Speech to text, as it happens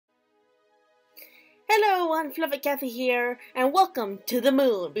Hello everyone, Fluffy Cathy here, and welcome to the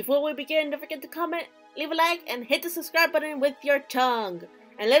moon. Before we begin, don't forget to comment, leave a like, and hit the subscribe button with your tongue.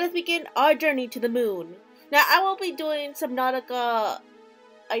 And let us begin our journey to the moon. Now, I will be doing Subnautica,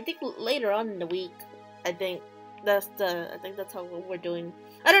 I think later on in the week. I think that's how we're doing.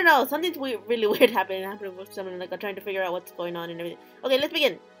 I don't know, something's really weird happening with Subnautica, trying to figure out what's going on and everything. Okay, let's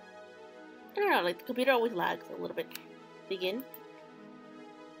begin. I don't know, like the computer always lags a little bit. Begin.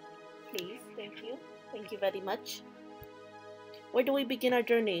 Please, thank you. Thank you very much. Where do we begin our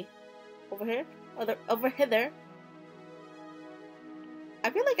journey? Over here? Over hither? I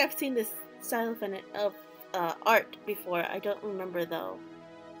feel like I've seen this style of art before. I don't remember though.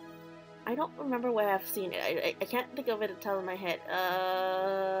 I don't remember where I've seen it. I can't think of it at the top of my head.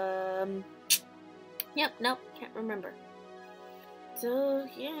 Yep, nope, can't remember. So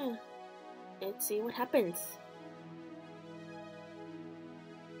yeah, let's see what happens.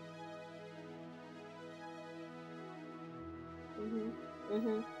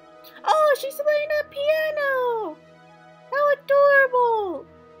 Oh, she's playing a piano! How adorable!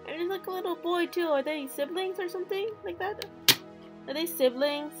 And there's like a little boy too. Are they siblings or something like that? Are they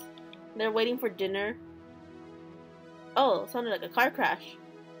siblings? They're waiting for dinner. Oh, it sounded like a car crash.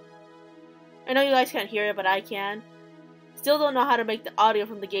 I know you guys can't hear it, but I can. Still don't know how to make the audio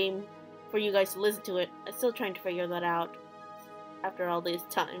from the game for you guys to listen to it. I'm still trying to figure that out after all this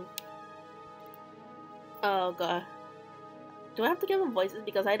time. Oh god. Do I have to give them voices?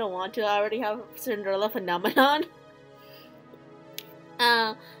 Because I don't want to. I already have Cinderella Phenomenon.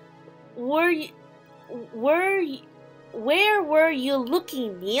 Where were you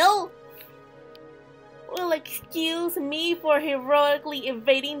looking, Neil? Well, excuse me for heroically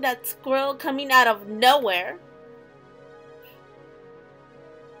evading that squirrel coming out of nowhere.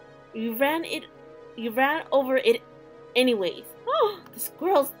 You ran over it anyways. Oh, the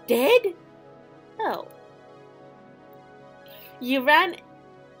squirrel's dead? Oh. You ran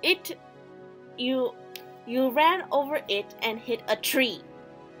over it and hit a tree.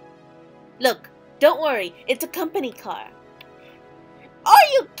 Look, don't worry, it's a company car. Are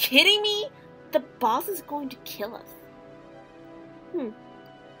you kidding me? The boss is going to kill us.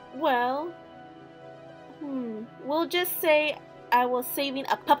 Well, we'll just say I was saving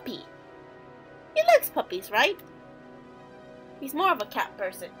a puppy. He likes puppies, right? He's more of a cat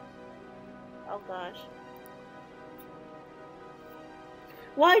person. Oh gosh.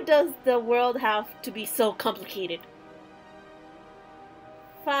 Why does the world have to be so complicated?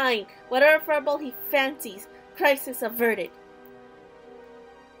 Fine, whatever trouble he fancies, crisis averted.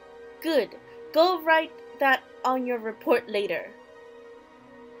 Good, go write that on your report later.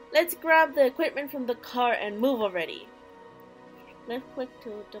 Let's grab the equipment from the car and move already. Left click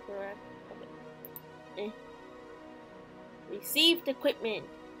to double right. Okay. Received equipment.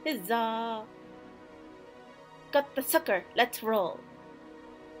 Huzzah! Got the sucker. Let's roll.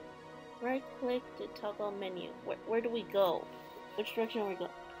 Right click to toggle menu. Where do we go? Which direction are we going?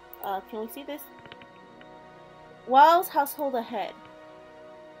 Can we see this? Wild's household ahead.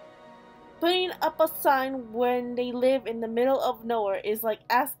 Putting up a sign when they live in the middle of nowhere is like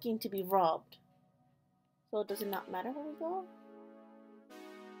asking to be robbed. So does it not matter where we go?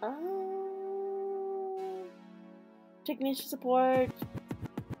 Technician support.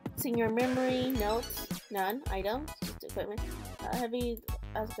 Senior memory. Notes. None. Items. Just equipment. Heavy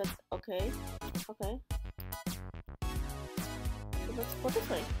aspect. Okay. Okay. So let's go this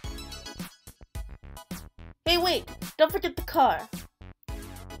way. Hey, wait! Don't forget the car.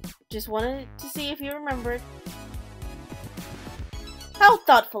 Just wanted to see if you remembered. How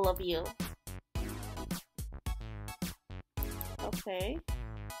thoughtful of you. Okay.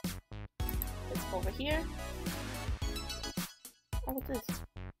 Let's go over here. Oh, what's this?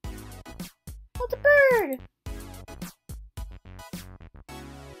 Oh, it's a bird!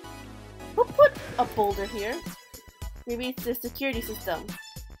 Who put a boulder here? Maybe it's the security system.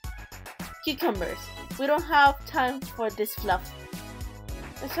 Cucumbers. We don't have time for this fluff.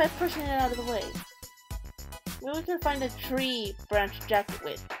 Let's try pushing it out of the way. Maybe we can find a tree branch to jack it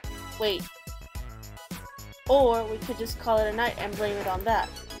with. Wait. Or we could just call it a night and blame it on that.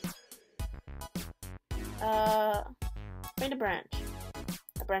 Find a branch.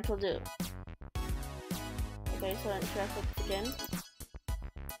 A branch will do. Okay, so interact with it again.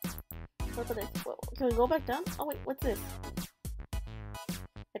 Look at this. Can we go back down? Oh wait, what's this?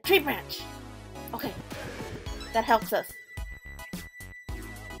 A tree branch! Okay. That helps us.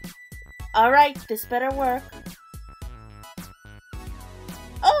 Alright, this better work.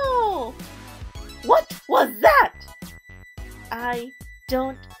 Oh! What was that? I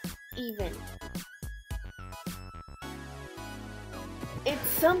don't even.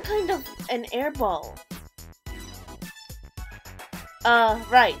 It's some kind of an air ball.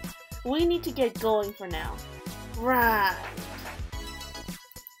 Right. We need to get going for now. Right.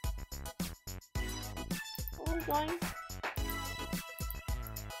 Where are we going?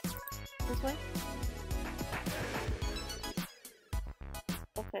 This way?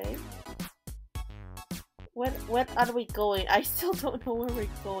 Okay. Where are we going? I still don't know where we're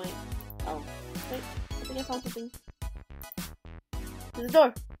going. Oh, wait. I think I found something. There's a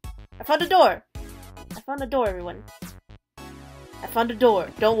door. I found a door. I found a door, everyone. I found a door.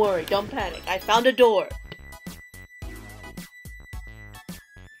 Don't worry. Don't panic. I found a door.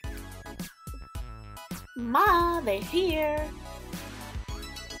 Ma, they're here.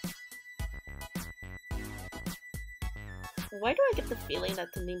 Why do I get the feeling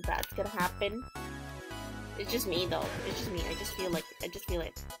that something bad's gonna happen? It's just me though. It's just me. I just feel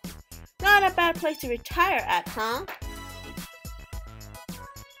it. Not a bad place to retire at, huh?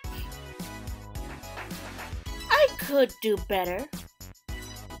 I could do better.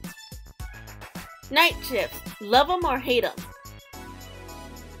 Night shifts. Love them or hate them?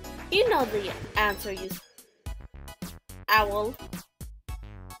 You know the answer, you owl.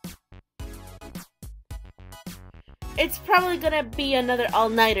 It's probably gonna be another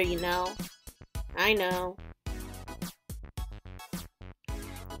all-nighter, you know. I know.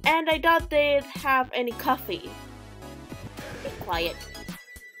 And I doubt they'd have any coffee. Be quiet.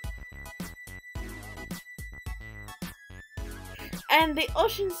 And the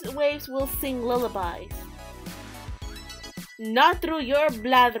ocean's waves will sing lullabies. Not through your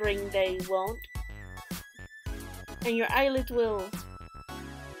blathering they won't. And your eyelids will.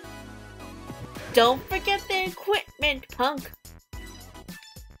 Don't forget the equipment, punk!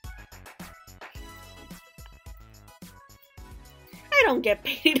 I don't get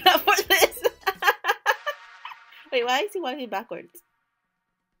paid enough for this! Wait, why is he walking backwards?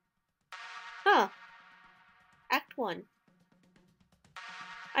 Huh. Act 1.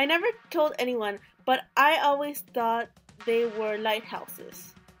 I never told anyone, but I always thought they were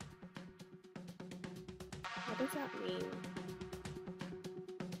lighthouses. What does that mean?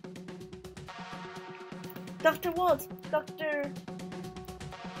 Dr. Waltz! Dr.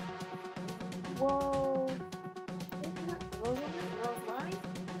 Whoa. Roseline?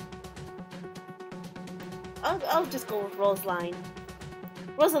 I'll just go with Roseline.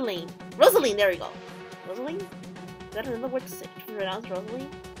 Rosaline. Rosaline, there we go. Rosaline? Is that another word to pronounce Rosaline?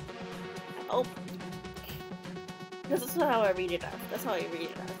 I hope. Because that's how I read it as. That's how I read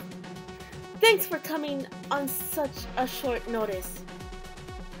it as. Thanks for coming on such a short notice.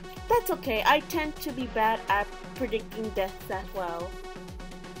 That's okay, I tend to be bad at predicting death that well.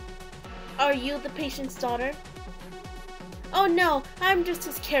 Are you the patient's daughter? Oh no, I'm just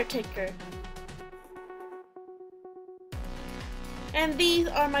his caretaker. And these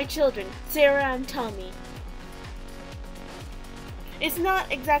are my children, Sarah and Tommy. It's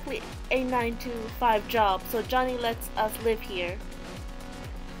not exactly a 9-to-5 job, so Johnny lets us live here.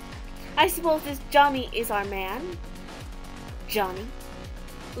 I suppose this Johnny is our man? Johnny?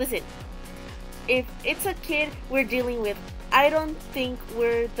 Listen, if it's a kid we're dealing with, I don't think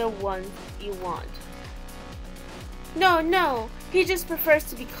we're the ones you want. No, he just prefers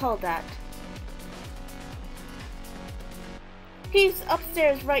to be called that. He's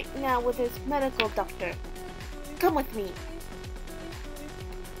upstairs right now with his medical doctor. Come with me.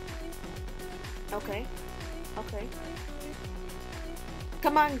 Okay.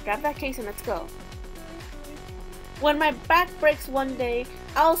 Come on, grab that case and let's go. When my back breaks one day,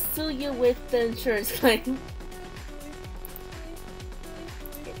 I'll sue you with the insurance claim.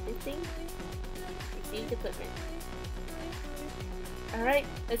 Get this thing. Receive the equipment. Alright,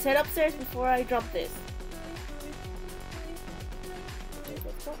 let's head upstairs before I drop this. Okay,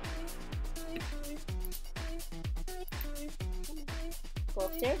 let's go. Go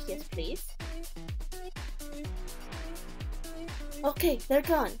upstairs, yes please. Okay, they're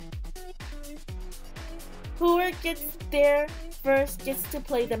gone. Whoever gets there first gets to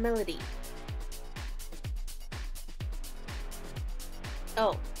play the melody.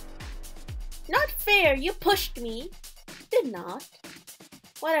 Oh. Not fair, you pushed me. Did not.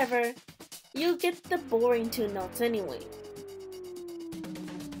 Whatever. You get the boring 2 notes anyway.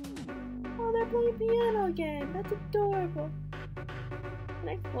 Oh, they're playing piano again. That's adorable.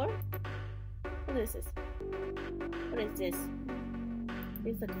 Next floor? What is this? What is this?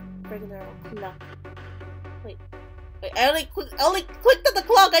 It's a regular clock. Wait, I only clicked on the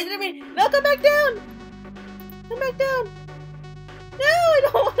clock. I didn't mean. No, come back down. Come back down. No, I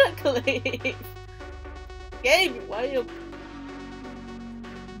don't want to click. Game, why you?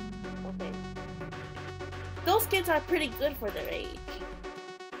 Okay. Those kids are pretty good for their age.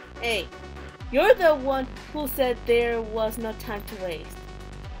 Hey, you're the one who said there was no time to waste.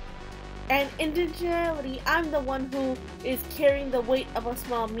 And in reality, I'm the one who is carrying the weight of a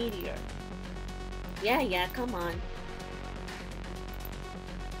small meteor. Yeah, come on.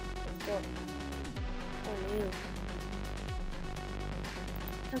 Let's go. Oh no.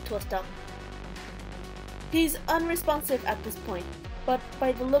 Come to a stop. He's unresponsive at this point, but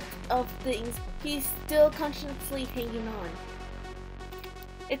by the look of things, he's still consciously hanging on.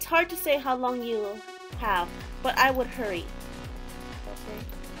 It's hard to say how long you'll have, but I would hurry.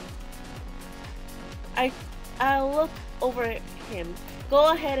 Okay. I'll look over him.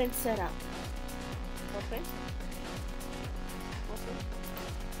 Go ahead and set up. Okay.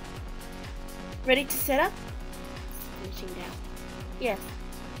 Ready to set up? Finishing down. Yes.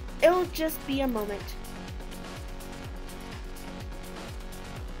 It'll just be a moment.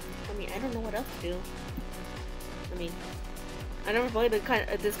 I mean, I don't know what else to do. I mean, I never played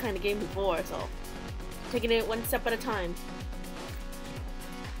this kind of game before, so taking it one step at a time.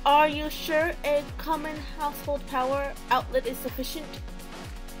 Are you sure a common household power outlet is sufficient?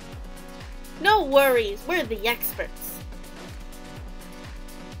 No worries, we're the experts.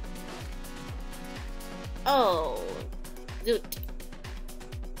 Oh, zoot.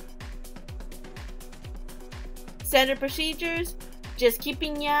 Standard procedures, just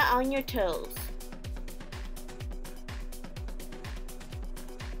keeping ya on your toes.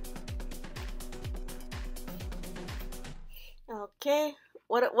 Okay,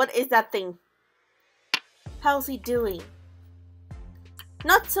 what is that thing? How's he doing?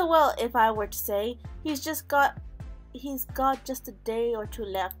 Not so well, if I were to say. He's got just a day or two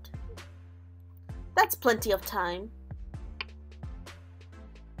left. That's plenty of time.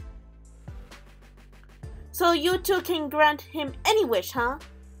 So you two can grant him any wish, huh?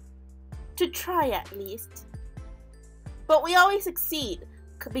 To try at least. But we always succeed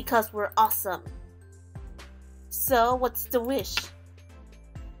because we're awesome. So what's the wish?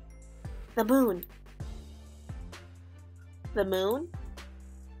 The moon. The moon?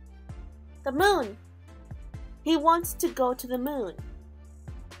 The moon! He wants to go to the moon.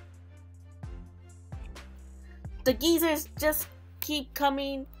 The geezers just keep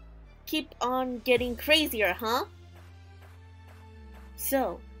on getting crazier, huh?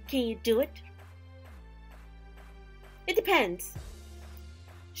 So, can you do it? It depends.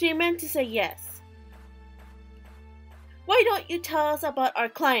 She meant to say yes. Why don't you tell us about our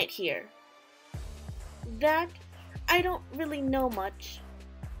client here? That, I don't really know much.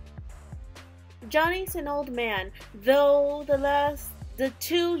 Johnny's an old man, though the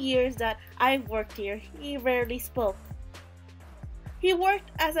 2 years that I've worked here, he rarely spoke. He worked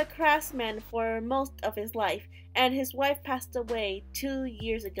as a craftsman for most of his life, and his wife passed away 2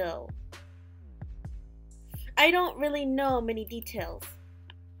 years ago. I don't really know many details.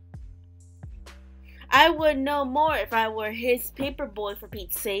 I would know more if I were his paper boy, for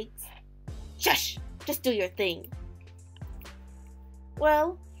Pete's sake. Shush! Just do your thing.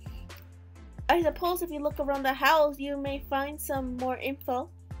 Well, I suppose if you look around the house, you may find some more info.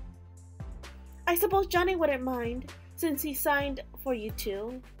 I suppose Johnny wouldn't mind, since he signed for you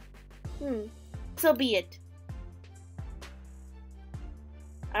two. So be it.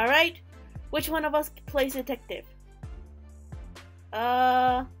 Alright, which one of us plays detective?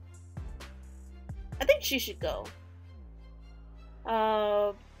 I think she should go.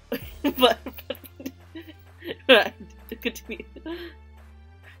 But right, continue.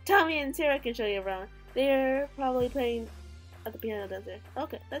 Tommy and Sarah can show you around. They're probably playing at the piano downstairs.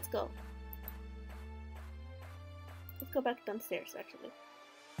 Okay, let's go. Let's go back downstairs, actually.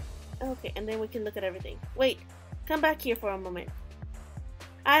 Okay, and then we can look at everything. Wait, come back here for a moment.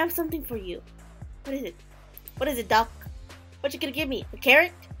 I have something for you. What is it? What is it, Doc? What you gonna give me? A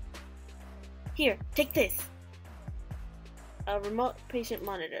carrot? Here, take this. A remote patient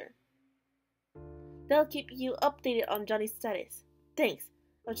monitor. They'll keep you updated on Johnny's status. Thanks.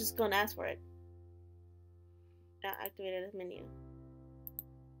 I was just gonna ask for it. Activated the menu.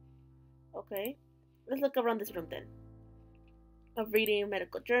 Okay. Let's look around this room then. Of reading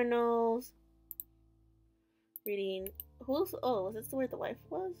medical journals. Reading was this where the wife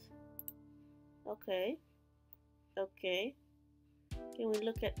was? Okay. Okay. Can we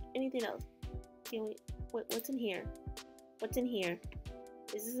look at anything else? Can we what's in here? What's in here?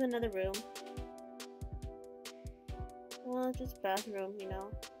 Is this another room? Well, just bathroom, you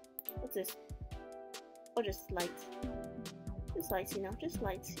know. What's this? Oh, just lights. Just lights, you know. Just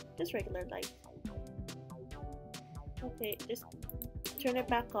lights. Just regular lights. Okay, just turn it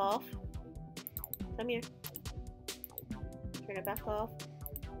back off. Come here. Turn it back off.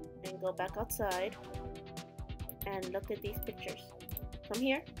 And go back outside. And look at these pictures. Come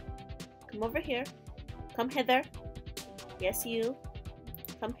here. Come over here. Come hither. Yes, you.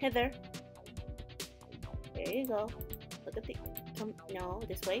 Come hither. There you go. Look at the... Come... No,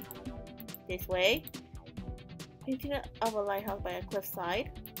 this way. This way. Painting of a lighthouse by a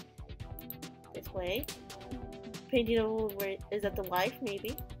cliffside. This way. Painting of... Where is that the wife?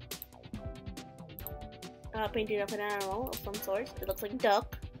 Maybe. Painting of an animal of some sort. It looks like a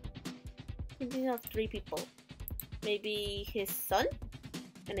duck. Painting of 3 people. Maybe his son?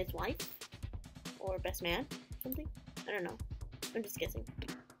 And his wife? Or best man? Something? I don't know. I'm just guessing.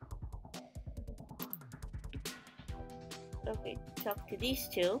 Okay, talk to these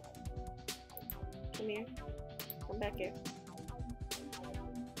 2. Come here. Come back here.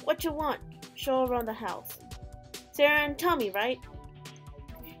 What you want? Show around the house. Sarah and Tommy, right?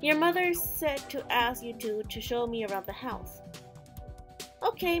 Your mother said to ask you two to show me around the house.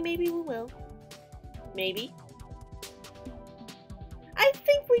 Okay, maybe we will. Maybe. I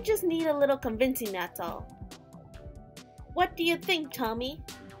think we just need a little convincing, that's all. What do you think, Tommy?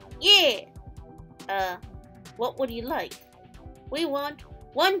 Yeah! What would you like? We want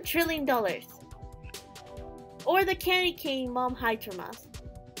 $1 trillion. Or the candy cane Mom hides from us.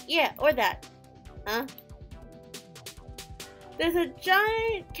 Yeah, or that. Huh? There's a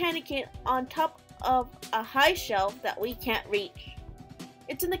giant candy cane on top of a high shelf that we can't reach.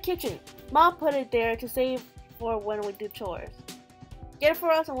 It's in the kitchen. Mom put it there to save for when we do chores. Get it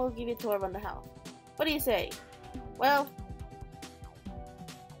for us and we'll give you a tour around the house. What do you say? Well...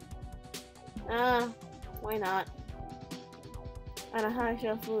 why not? On a high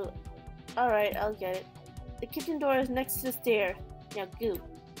shelf food. Alright, I'll get it. The kitchen door is next to the stairs. Now go.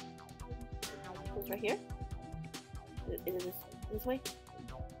 It's right here? Is it this way?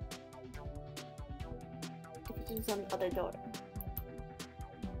 The kitchen's on the other door.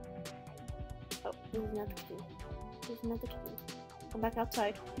 Oh, this is not the kitchen. This is not the kitchen. Come back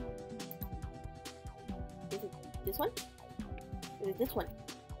outside. Is it this one? Is it this one?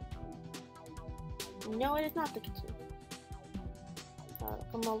 No, it is not the kitchen.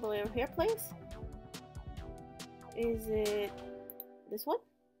 Come all the way over here, please. Is it this one?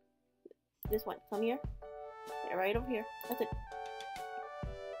 This one. Come here. Yeah, right over here. That's it.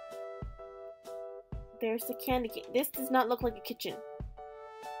 There's the candy cane. This does not look like a kitchen.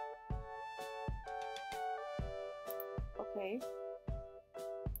 Okay.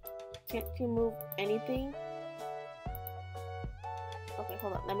 Can't you move anything? Okay,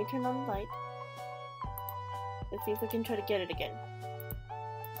 hold on. Let me turn on the light. Let's see if we can try to get it again.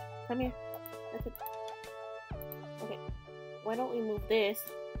 Come here. That's it. Okay. Why don't we move this?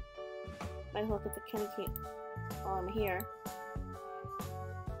 Might as well get the candy cane here.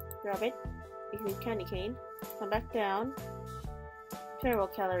 Grab it. You can use candy cane. Come back down. Terrible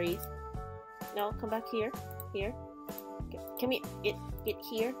calories. No, come back here. Here. Come here. Get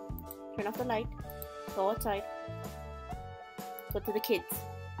here. Turn off the light. Go outside. Go to the kids.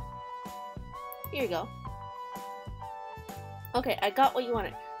 Here you go. Okay, I got what you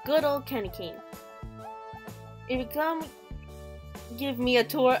wanted. Good old candy cane. If you come give me a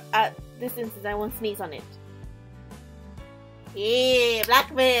tour at this instance, I won't sneeze on it. Yeah,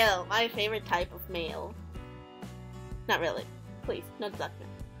 blackmail! My favorite type of mail. Not really. Please, not blackmail.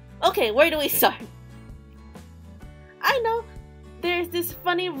 Okay, where do we start? I know! There's this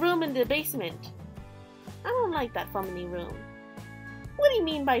funny room in the basement. I don't like that funny room. What do you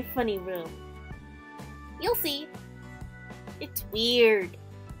mean by funny room? You'll see. It's weird.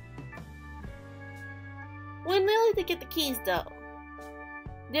 We managed to get the keys though.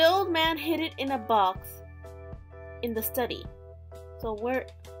 The old man hid it in a box in the study. So where...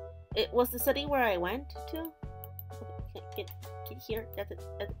 It was the study where I went to? Okay, get here. That's it.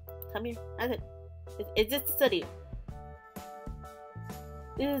 Come here. That's it. Is this the study?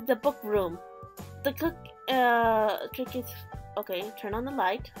 This is the book room. The trick is... Okay, turn on the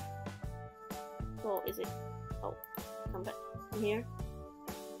light. So is it... Oh, come back here.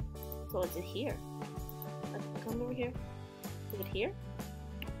 So is it here? Come over here. Is it here?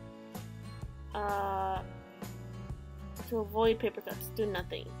 To avoid paper cuts, do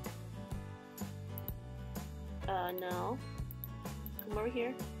nothing. No. Come over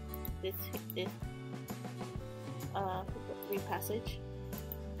here. This. Read passage.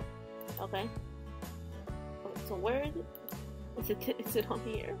 Okay. So where is it? Is it on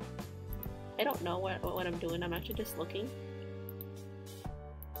here? I don't know what I'm doing. I'm actually just looking.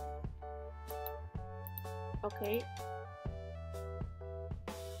 Okay.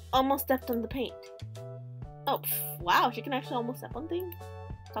 Almost stepped on the paint. Oh, wow, she can actually almost step on things?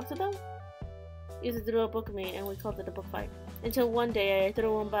 Talk to them? Used to throw a book at me and we called it a book fight. Until one day I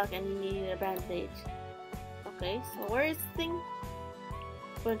threw one back and he needed a bandage. Okay, so where is the thing?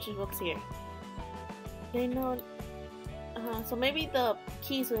 bunch of books here. They know. So maybe the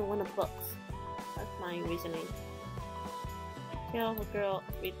keys were in one of the books. That's my reasoning. Tale of a girl,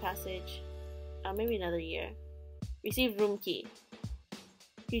 read passage. Maybe another year. Receive room key.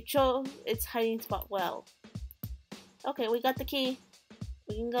 You chose its hiding spot well. Okay, we got the key.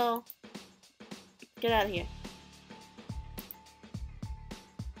 We can go. Get out of here.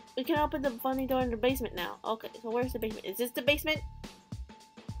 We can open the funny door in the basement now. Okay, so where's the basement? Is this the basement?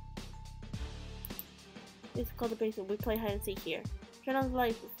 This is called the basement. We play hide and seek here. Turn on the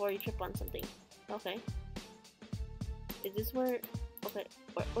light before you trip on something. Okay. Is this where... Okay,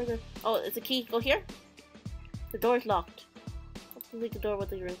 where the... Oh, it's a key. Go here? The door is locked. Let's leave the door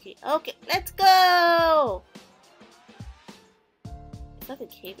with the room key. Okay, let's go! It's like a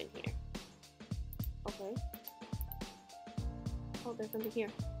cave in here. Okay. Oh, there's something here.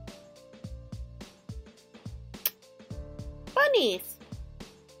 Bunnies!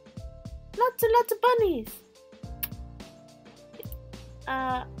 Lots and lots of bunnies!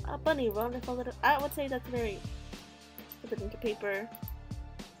 A bunny run if a little. I would say that's very. Put it into paper.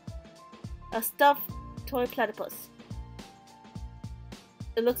 A stuffed toy platypus.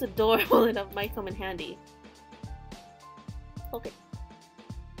 It looks adorable and it might come in handy. Okay.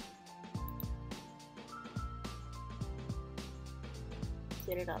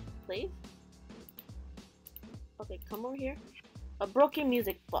 Set it up, please. Okay, come over here. A broken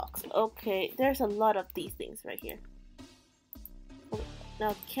music box. Okay, there's a lot of these things right here. Okay,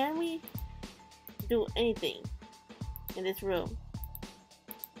 now, can we do anything in this room?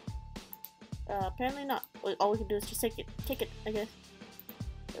 Apparently not. All we can do is just take it, I guess.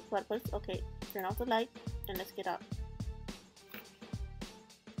 The platypus. Okay, turn off the light and let's get out.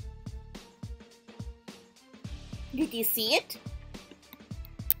 Did you see it?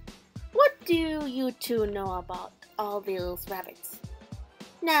 What do you two know about all those rabbits?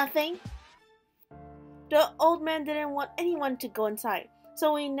 Nothing. The old man didn't want anyone to go inside,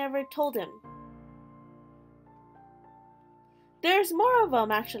 so we never told him. There's more of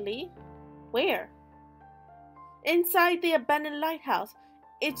them, actually. Where? Inside the abandoned lighthouse.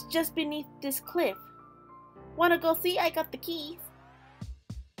 It's just beneath this cliff. Wanna go see? I got the keys.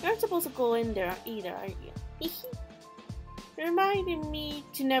 You're not supposed to go in there either, are you? Reminding me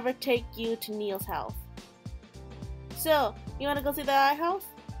to never take you to Neil's house. So, you wanna go see the lighthouse?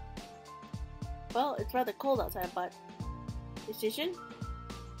 Well, it's rather cold outside, but... Decision?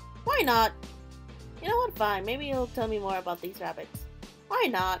 Why not? You know what, fine. Maybe you'll tell me more about these rabbits. Why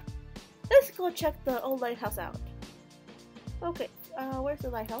not? Let's go check the old lighthouse out. Okay, where's the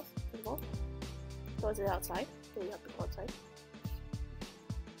lighthouse? So is it outside? Do we have to go outside?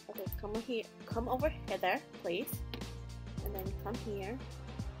 Okay, come over here. Come over here, there, please. And then come here.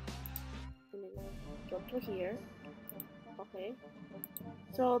 And then go to here. Okay.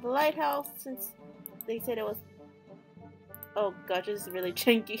 So the lighthouse, since they said it was... Oh gosh, this is really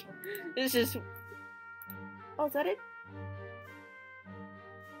janky. This is just... Oh, is that it?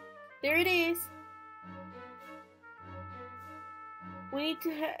 There it is! We need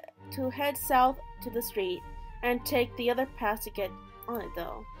to head south to the street and take the other path to get on it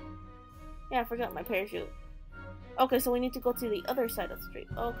though. Yeah, I forgot my parachute. Okay, so we need to go to the other side of the street.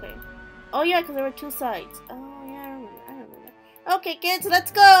 Okay. Oh yeah, because there were two sides. Oh yeah, I remember. Okay kids,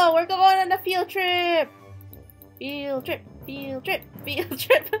 let's go! We're going on a field trip! Field trip, field trip, field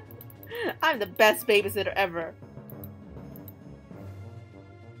trip! I'm the best babysitter ever.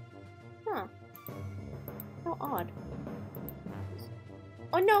 Huh. How odd.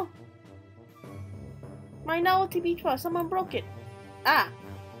 Oh no! My novelty beach ball, someone broke it. Ah!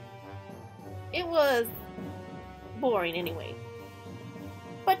 It was boring anyway.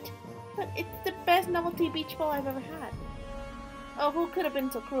 But it's the best novelty beach ball I've ever had. Oh, who could have been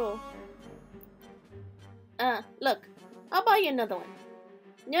so cruel? Look. I'll buy you another one.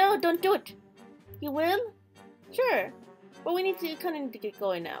 No, don't do it. You will? Sure. But we need to kind of get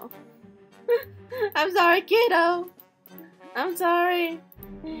going now. I'm sorry, kiddo. I'm sorry.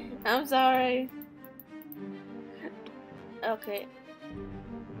 I'm sorry. Okay.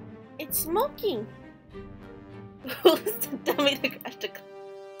 It's smoking. Who's the dummy to crash the car?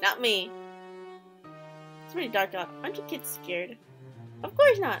 Not me. It's pretty dark out. Aren't you kids scared? Of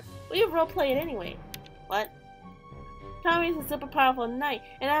course not. We roleplay it anyway. What? Tommy is a super powerful knight,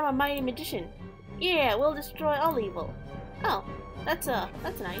 and I'm a mighty magician. Yeah, we'll destroy all evil. Oh, that's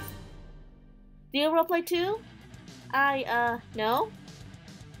nice. Do you roleplay too? No.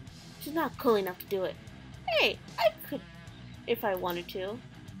 She's not cool enough to do it. Hey, I could, if I wanted to.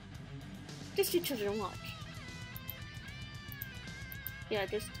 Just you children watch. Yeah,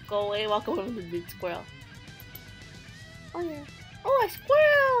 just go away, walk away from the big squirrel. Oh yeah. Oh, a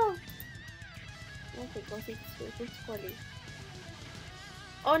squirrel! Okay, go see the squirrel.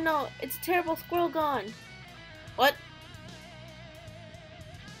 Oh no, it's a terrible squirrel gone. What?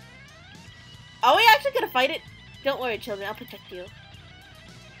 Are we actually gonna fight it? Don't worry, children, I'll protect you.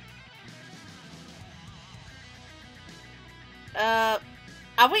 Are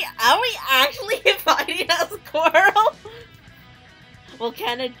we actually fighting a squirrel? Well,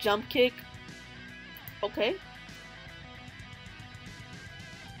 can it jump kick? Okay.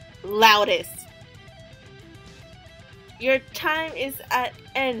 Loudest. Your time is at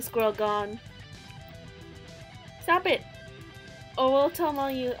end, Squirrel Gone. Stop it, or we'll tell all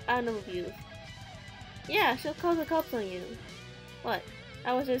you animal abuse. Yeah, she'll call the cops on you. What?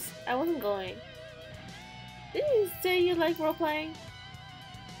 I wasn't going. Didn't you say you like role-playing?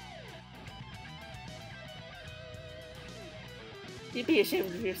 You'd be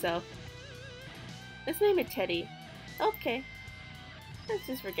ashamed of yourself. Let's name it Teddy. Okay. Let's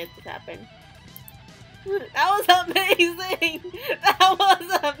just forget this happened. That was amazing! That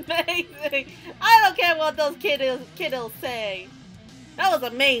was amazing! I don't care what those kiddos say. That was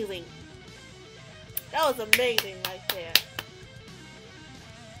amazing. That was amazing right there.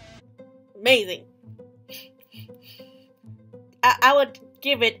 Amazing. I would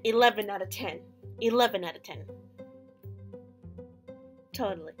give it 11 out of 10. 11 out of 10.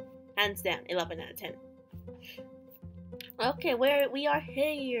 Totally. Hands down, 11 out of 10. Okay, we are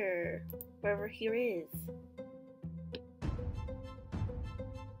here. Wherever here is.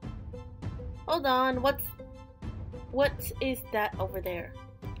 Hold on, what is that over there?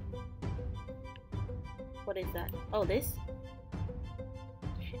 What is that? Oh, this?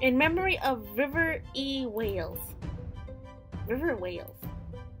 In memory of River E. Wales. River Wales.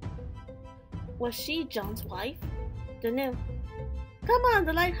 Was she John's wife? Dunno. Come on,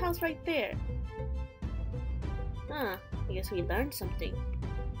 the lighthouse right there. Huh, I guess we learned something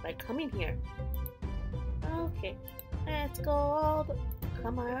by coming here. Okay, let's go all the...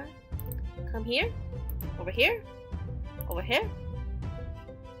 Come on. Come here. Over here. Over here.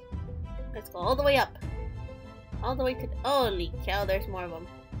 Let's go all the way up. All the way to... Holy cow, there's more of them.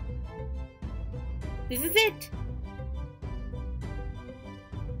 This is it!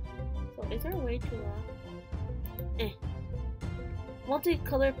 So, is there a way to...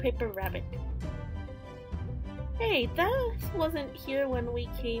 Multicolored paper rabbit. Hey, that wasn't here when we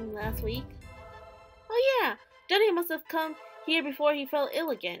came last week. Oh yeah, Johnny must have come here before he fell ill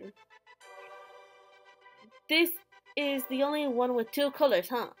again. This is the only one with two colors,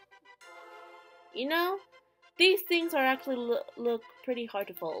 huh? You know, these things are actually look pretty hard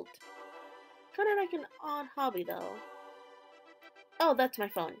to fold. Kinda like an odd hobby though. Oh, that's my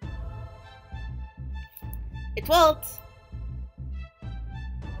phone. It's Walt!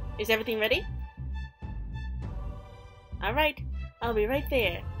 Is everything ready? Alright, I'll be right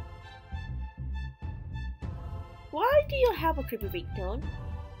there. Why do you have a creepy ringtone?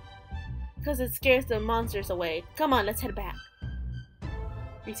 Because it scares the monsters away. Come on, let's head back.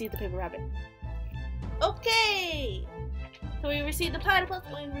 Receive the paper rabbit. Okay! So we received the platypus,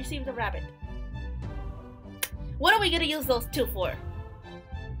 we received the rabbit. What are we gonna use those two for?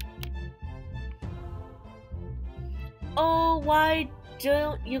 Oh, why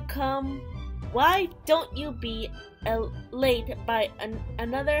don't you come? Why don't you be late by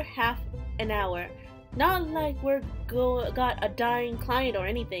another half an hour? Not like we're got a dying client or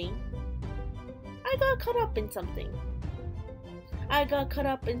anything. I got caught up in something. I got caught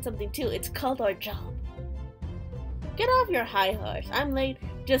up in something too. It's called our job. Get off your high horse. I'm late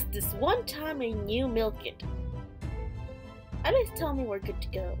just this one time and you milk it. At least tell me we're good to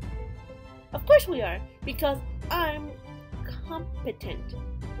go. Of course we are, because I'm competent.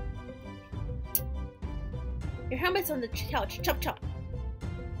 Your helmet's on the couch. Chop chop.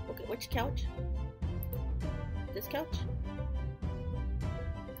 Okay, which couch? This couch?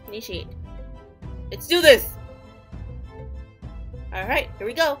 Initiate. Let's do this! Alright, here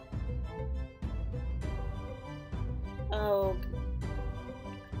we go. Oh.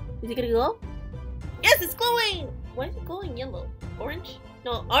 Is it gonna glow? Yes, it's glowing! Why is it glowing yellow? Orange?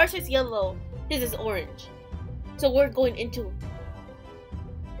 No, ours is yellow. His is orange. So we're going into